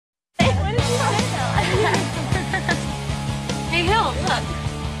Oh, look.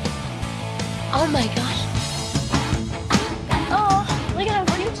 Oh my gosh. Oh, look at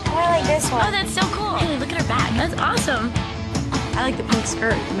how cute. I like this one. Oh, that's so cool. Hey, look at her bag. That's awesome. I like the pink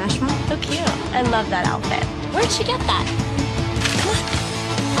skirt, the mesh one. So cute. I love that outfit. Where'd she get that?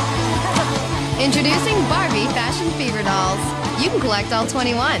 Introducing Barbie Fashion Fever dolls. You can collect all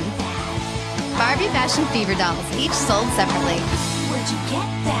 21. Barbie Fashion Fever dolls, each sold separately. Where'd you get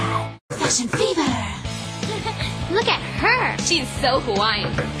that? Fashion Fever. Look at her. She's so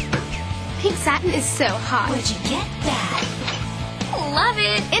Hawaiian. Pink satin is so hot. Where'd you get that? Love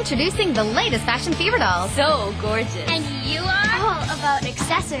it. Introducing the latest Fashion Fever dolls. So gorgeous. And you are? All about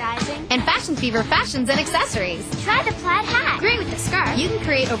accessorizing. And Fashion Fever fashions and accessories. Try the plaid hat. Great with the scarf. You can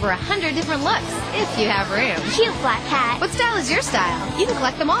create over 100 different looks, if you have room. Cute black hat. What style is your style? You can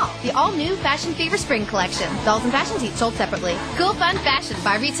collect them all. The all-new Fashion Fever Spring Collection. Dolls and fashions each sold separately. Cool, fun fashion.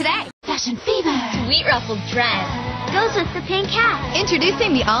 Barbie today. Fashion Fever. Sweet ruffled dress. Goes with the pink hat.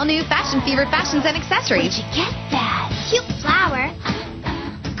 Introducing the all-new Fashion Fever fashions and accessories. Where'd you get that? Cute flower.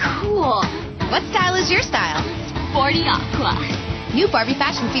 Cool. What style is your style? Sporty aqua. New Barbie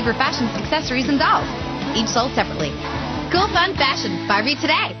Fashion Fever fashions, accessories, and dolls. Each sold separately. Cool, fun fashion. Barbie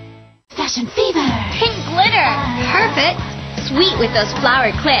today. Fashion Fever. Pink glitter. Perfect. Sweet with those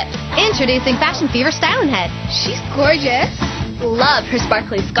flower clips. Introducing Fashion Fever Styling Head. She's gorgeous. Love her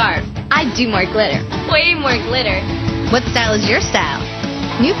sparkly scarf. I'd do more glitter. Way more glitter. What style is your style?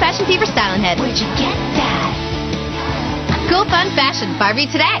 New Fashion Fever Styling Head. Where'd you get that? Cool, fun fashion. Barbie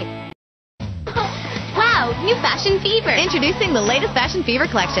today. Wow, new Fashion Fever. Introducing the latest Fashion Fever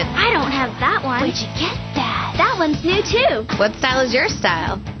collection. I don't have that one. Where'd you get that? That one's new too. What style is your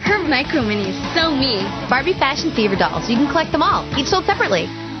style? Her micro mini is so me. Barbie Fashion Fever dolls. You can collect them all, each sold separately.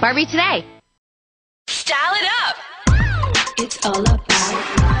 Barbie today. Style it up. It's all about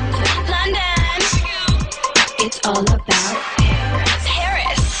London. It's all about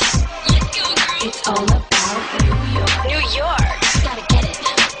Paris. Let's go, girl. It's all about New York. Gotta get it.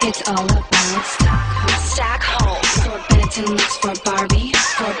 It's all about Stockholm. For Benetton looks for Barbie.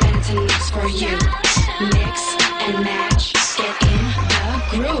 For Benetton looks for you. Mix and match. Get in the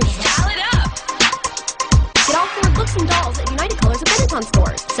groove. Style it up. Get all 4 looks and dolls at United Colors of Benetton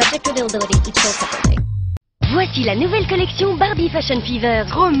stores. Subject to availability, each sold separately. Voici la nouvelle collection Barbie Fashion Fever.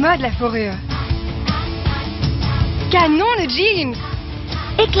 Trop mode la fourrure. Canon le jean.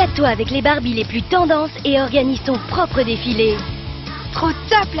 Éclate-toi avec les Barbies les plus tendances et organise ton propre défilé. Trop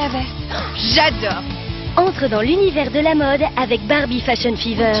top la veste. J'adore. Entre dans l'univers de la mode avec Barbie Fashion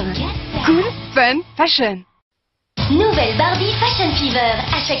Fever. Cool, fun, fashion. Nouvelle Barbie Fashion Fever.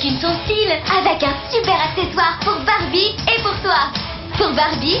 À chacune son style. Avec un super accessoire pour Barbie et pour toi. Pour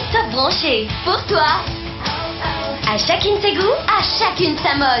Barbie, top branché. Pour toi. À chacune ses goûts, à chacune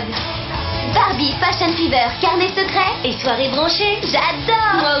sa mode. Barbie Fashion Fever, carnet secret et soirée branchée,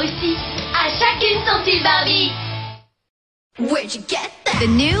 j'adore. Moi aussi. À chacune son style Barbie. Where'd you get that? The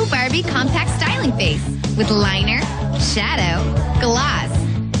new Barbie Compact Styling Face with liner, shadow, gloss.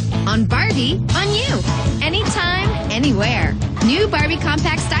 On Barbie, on you. Anytime, anywhere. New Barbie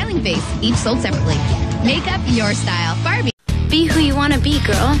Compact Styling Face, each sold separately. Make up your style. Barbie. Be who you want to be,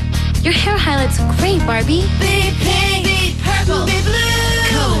 girl. Your hair highlights great, Barbie. Be pink, be purple, be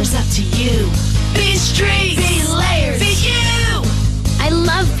blue. Colors up to you. Be streets, be layers, be you. I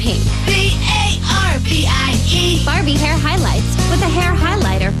love pink. B-A-R-B-I-E. Barbie hair highlights with a hair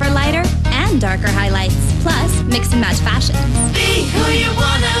highlighter for lighter and darker highlights. Plus, mix and match fashions. Be who you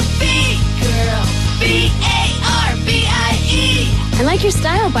wanna be, girl. B-A-R-B-I-E. I like your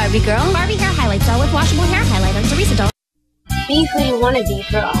style, Barbie girl. Barbie hair highlights all with washable hair highlighter. Teresa doll. Be who you want to be,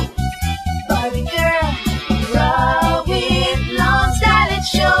 girl. Barbie girl, grow with long stylish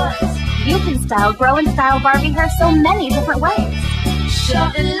shorts. You can style, grow, and style Barbie hair so many different ways.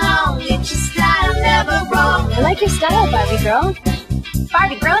 Short and long, it's your style, never wrong. I like your style, Barbie girl.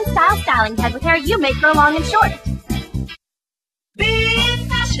 Barbie Grow and Style Styling Head with hair you make grow long and short. Be in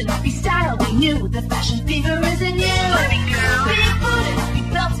fashion, be style, be new. The fashion fever is in you. Barbie girl. Be booted, be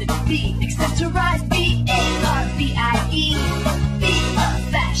belted, be accessorized. B-A-R-B-I-E. Be a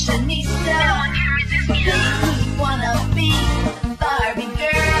fashionista. No one can resist you. Be who you wanna be. Barbie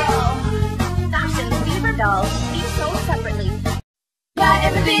girl. Fashion Fever dolls, each sold separately. Buy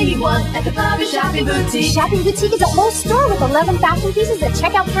everything you want at the Barbie Shopping Boutique. Shopping Boutique is a whole store with 11 fashion pieces, a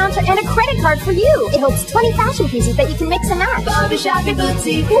checkout counter, and a credit card for you. It holds 20 fashion pieces that you can mix and match. Barbie Shopping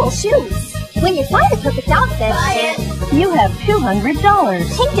Boutique. Cool shoes. When you find the perfect outfit, Buy it. you have $200.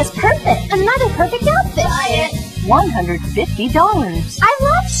 Pink is perfect. Another perfect outfit. Buy it. $150. I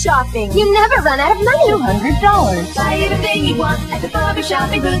love shopping. You never run out of money. $200. Buy everything you want at the Barbie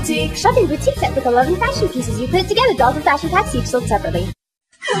Shopping Boutique. Shopping boutique set with 11 fashion pieces. You put it together, dolls and fashion packs each sold separately.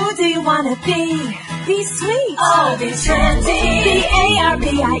 Who do you wanna be? Be sweet. Oh, be trendy.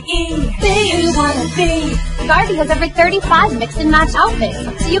 B-A-R-B-I-E. Be who you wanna be. Barbie has over 35 mix and match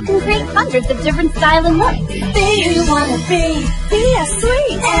outfits, so you can create hundreds of different style and looks. Be who you wanna be. Be a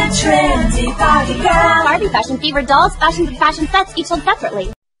sweet and trendy Barbie girl. Barbie Fashion Fever dolls, fashions and fashion sets each sold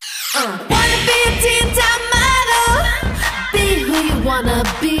separately. Wanna be a teen top model? Be who you wanna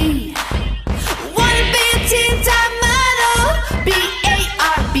be. Wanna be a teen top model?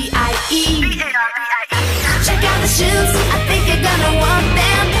 B-A-R-B-I-E. Check out the shoes, I think you're gonna want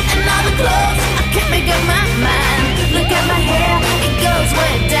them. And all the clothes, I can't make up my mind. Look at my hair, it goes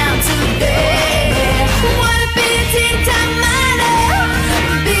way down to there. Wanna be a teen top model?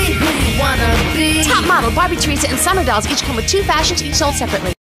 Be who you wanna be. Top model, Barbie, Teresa, and Summer dolls each come with 2 fashions, each sold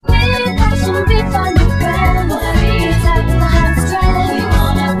separately.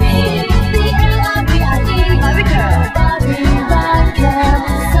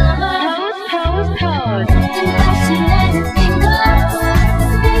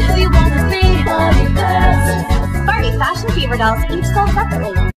 Fever dolls each sold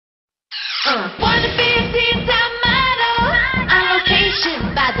separately. Wanna be a teen top model? On location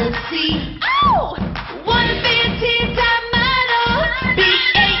by the sea. Oh! Wanna be a teen top model?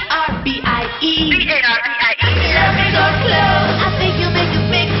 B-A-R-B-I-E. Your clothes, I think you'll make a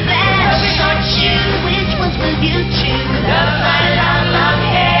big splash. Your shoes, which ones will you choose? Love my long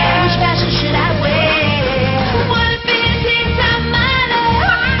hair. Which fashion should I wear? Wanna be a teen top model?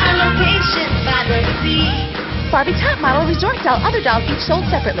 On location by the sea. Barbie Top Model Resort Doll, other dolls each sold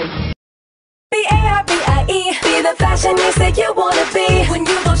separately. B-A-R-B-I-E. Be the fashionista you wanna be. When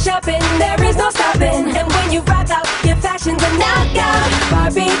you go shopping, there is no stopping. And when you rock out, your fashion's a knockout.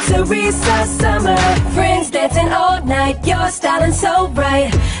 Barbie, Teresa, Summer, friends dancing all night. Your styling so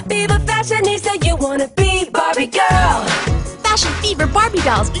bright. Be the fashionista you wanna be, Barbie girl. Fashion Fever Barbie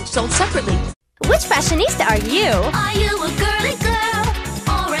dolls each sold separately. Which fashionista are you? Are you a girly girl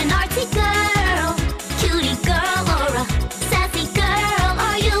or an artsy girl? Cutie girl or a sassy girl?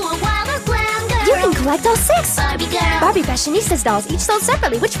 Are you a wild or glam girl? You can collect all 6. Barbie girl. Barbie Fashionistas dolls each sold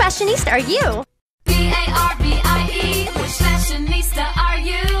separately. Which fashionista are you? B-A-R-B-I-E. Which fashionista are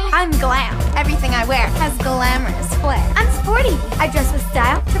you? I'm glam. Everything I wear has glamorous flair. I'm sporty. I dress with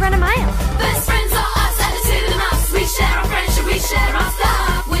style to run a mile. Best friends are us, attitude and us. We share our friendship, we share our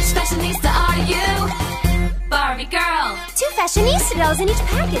style. Which fashionista are you? Barbie girl. 2 fashionista dolls in each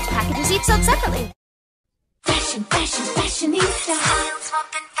package. Packages each sold separately. Fashion, fashion, fashionista.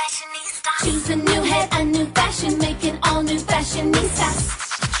 Swapping fashionista. Choose a new head, a new fashion, make it all new fashionista.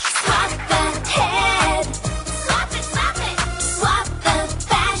 Swap the head. Swap it, swap it. Swap the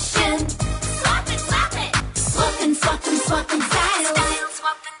fashion. Swap it, swap it. Swapping, swapping, swapping style.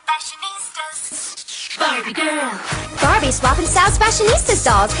 Swapping fashionistas. Barbie girl. Barbie Swapping Styles Fashionistas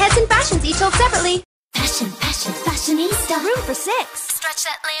dolls. Heads and fashions each sold separately. Fashion, fashion, fashionista. Room for 6. Stretch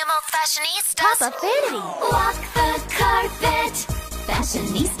that limo, fashionista. Top of vanity. Walk the carpet,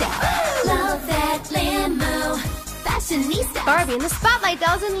 fashionista. Love that limo, fashionista. Barbie and the Spotlight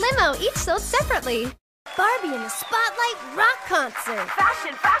dolls in limo each sold separately. Barbie and the Spotlight rock concert.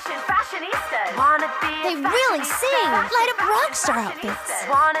 Fashion, fashion, fashionista. Wanna be They really sing. Light up rock star outfits.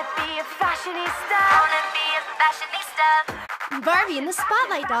 Wanna be a fashionista. Wanna be a fashionista. Barbie and the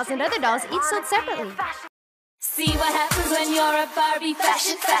Spotlight dolls and other dolls each sold separately. See what happens when you're a Barbie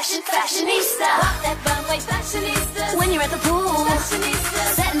fashion, fashion, fashionista. Walk that runway, fashionista. When you're at the pool, fashionista.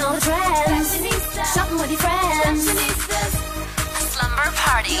 Setting all the trends, fashionista. Shopping with your friends, fashionistas. A slumber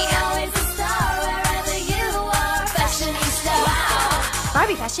party. You're always a star wherever you are, fashionista. Wow.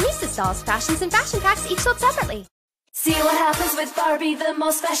 Barbie Fashionistas dolls, fashions and fashion packs each sold separately. See what happens with Barbie, the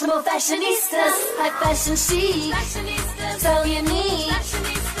most fashionable fashionistas. High fashion chic, fashionistas. So unique,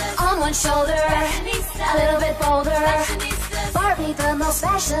 fashionistas. On one shoulder, fashionistas. A little bit bolder, fashionistas. Barbie, the most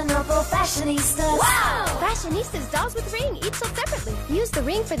fashionable fashionistas. Wow! Fashionistas dolls with ring each sold separately. Use the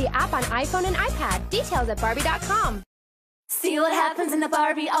ring for the app on iPhone and iPad. Details at Barbie.com. See what happens in the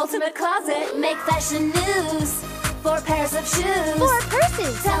Barbie Ultimate Closet. Make fashion news. 4 pairs of shoes. 4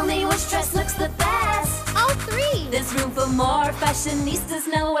 purses. Tell me which dress looks the best. All 3. There's room for more. Fashionistas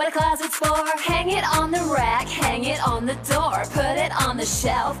know what a closet's for. Hang it on the rack, hang it on the door. Put it on the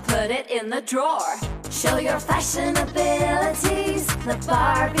shelf, put it in the drawer. Show your fashion abilities. The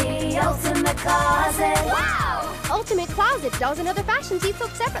Barbie Ultimate Closet. Wow! Ultimate Closet dolls and other fashions each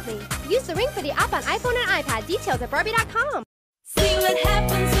sold separately. Use the ring for the app on iPhone and iPad. Details at Barbie.com. See what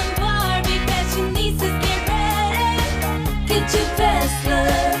happens when Barbie fashionistas get ready. Get your best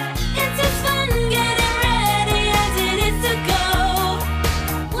look.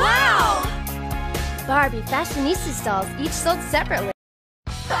 Barbie fashionista dolls, each sold separately.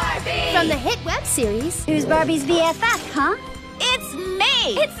 Barbie! From the hit web series, Who's Barbie's BFF, huh? It's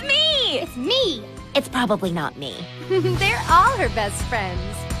me! It's me! it's me. It's probably not me. They're all her best friends.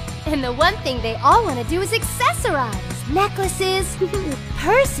 And the one thing they all want to do is accessorize. Necklaces,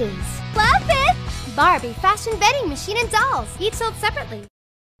 purses. Love it! Barbie fashion vending machine and dolls, each sold separately.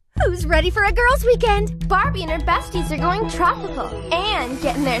 Who's ready for a girls' weekend? Barbie and her besties are going tropical and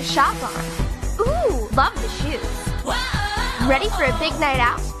getting their shop on. Ooh, love the shoes. Ready for a big night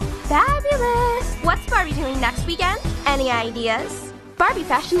out? Fabulous! What's Barbie doing next weekend? Any ideas? Barbie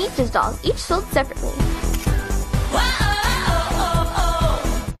fashionistas dolls, each sold separately.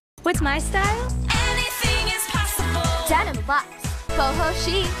 What's my style? Anything is possible. Denim luxe, boho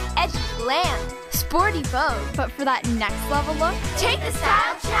chic, edgy glam, sporty vogue. But for that next level look, take the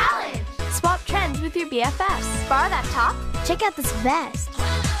style challenge. Swap trends with your BFFs. Borrow that top, check out this vest.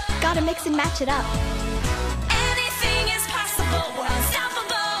 Gotta mix and match it up. Anything is possible. We're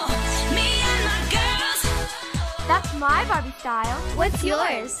unstoppable. Me and my girls. That's my Barbie style. What's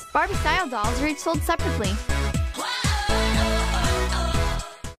yours? Barbie style dolls are each sold separately.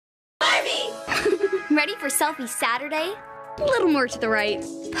 Ready for Selfie Saturday? A little more to the right.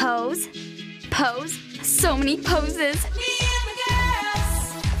 Pose. Pose. So many poses. Me and my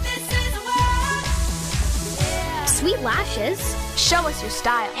girls. This is the world. Yeah. Sweet lashes. Show us your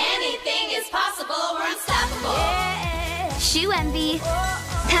style. Anything is possible. We're unstoppable. Yeah. Shoe envy.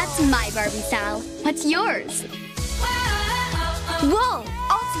 That's my Barbie style. What's yours? Wool.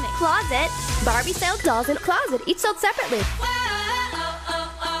 Ultimate closet. Barbie style dolls in a closet, each sold separately.